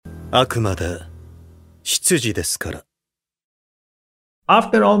あくまで執事ですから。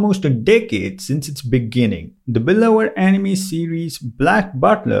After almost a decade since its beginning, the beloved anime series Black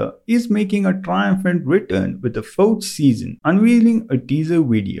Butler is making a triumphant return with a fourth season, unveiling a teaser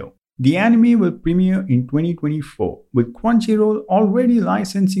video. The anime will premiere in 2024, with Crunchyroll already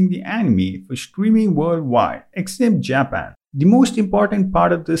licensing the anime for streaming worldwide, except Japan. The most important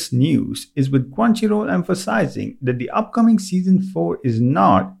part of this news is with Crunchyroll emphasizing that the upcoming season 4 is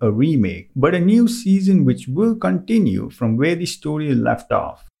not a remake, but a new season which will continue from where the story left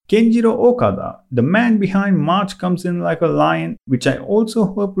off. Kenjiro Okada, the man behind March Comes In Like a Lion, which I also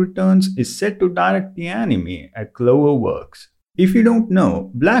hope returns, is set to direct the anime at Cloverworks. If you don't know,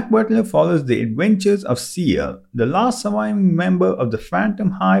 Black Butler follows the adventures of Ciel, the last surviving member of the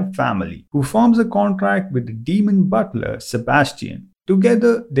Phantom Hive family, who forms a contract with the demon butler Sebastian.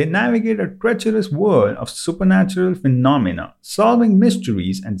 Together, they navigate a treacherous world of supernatural phenomena, solving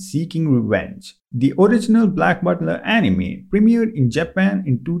mysteries and seeking revenge. The original Black Butler anime premiered in Japan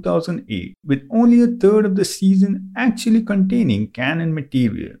in 2008, with only a third of the season actually containing canon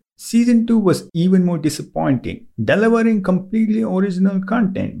material. Season 2 was even more disappointing, delivering completely original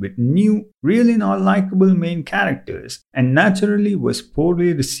content with new, really not likable main characters, and naturally was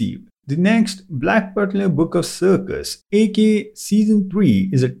poorly received. The next, Black Butler Book of Circus, aka Season 3,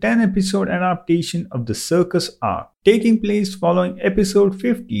 is a 10-episode adaptation of the Circus arc, taking place following episode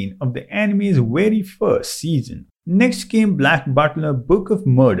 15 of the anime's very first season. Next came Black Butler Book of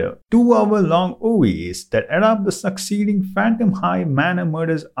Murder, 2-hour-long OVAs that adapt the succeeding Phantom Hive Manor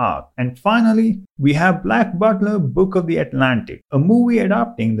Murders arc. And finally, we have Black Butler Book of the Atlantic, a movie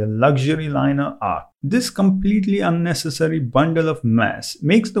adapting the Luxury Liner arc. This completely unnecessary bundle of mess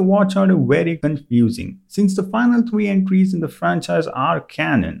makes the watch order very confusing, since the final 3 entries in the franchise are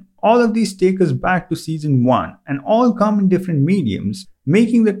canon. All of these take us back to Season 1 and all come in different mediums,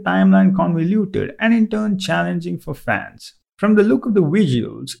 making the timeline convoluted and in turn challenging for fans. From the look of the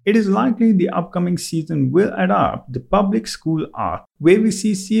visuals, it is likely the upcoming season will adapt the public school arc, where we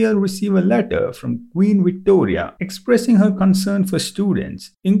see Ciel receive a letter from Queen Victoria expressing her concern for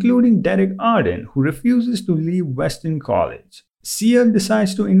students, including Derek Arden, who refuses to leave Weston College. Ciel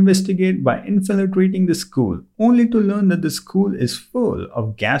decides to investigate by infiltrating the school, only to learn that the school is full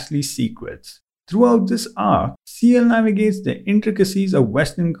of ghastly secrets. Throughout this arc, Ciel navigates the intricacies of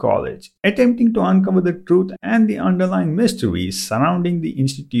Weston College, attempting to uncover the truth and the underlying mysteries surrounding the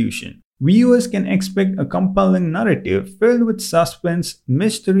institution. Viewers can expect a compelling narrative filled with suspense,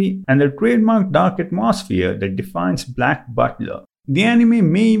 mystery, and the trademark dark atmosphere that defines Black Butler. The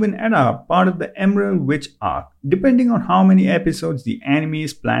anime may even adapt part of the Emerald Witch arc, depending on how many episodes the anime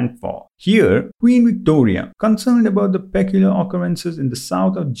is planned for. Here, Queen Victoria, concerned about the peculiar occurrences in the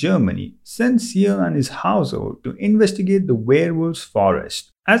south of Germany, sends Ciel and his household to investigate the werewolves'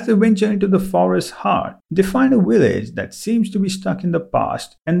 forest. As they venture into the forest's heart, they find a village that seems to be stuck in the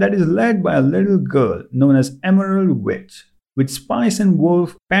past and that is led by a little girl known as Emerald Witch. With Spice and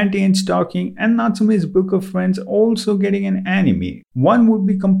Wolf, Pantheon Stalking, and Natsume's Book of Friends also getting an anime, one would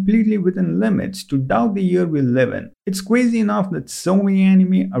be completely within limits to doubt the year we live in. It's crazy enough that so many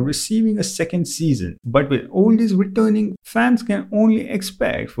anime are receiving a second season, but with oldies returning, fans can only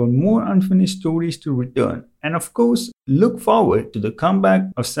expect for more unfinished stories to return, and of course, look forward to the comeback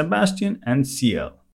of Sebastian and Ciel.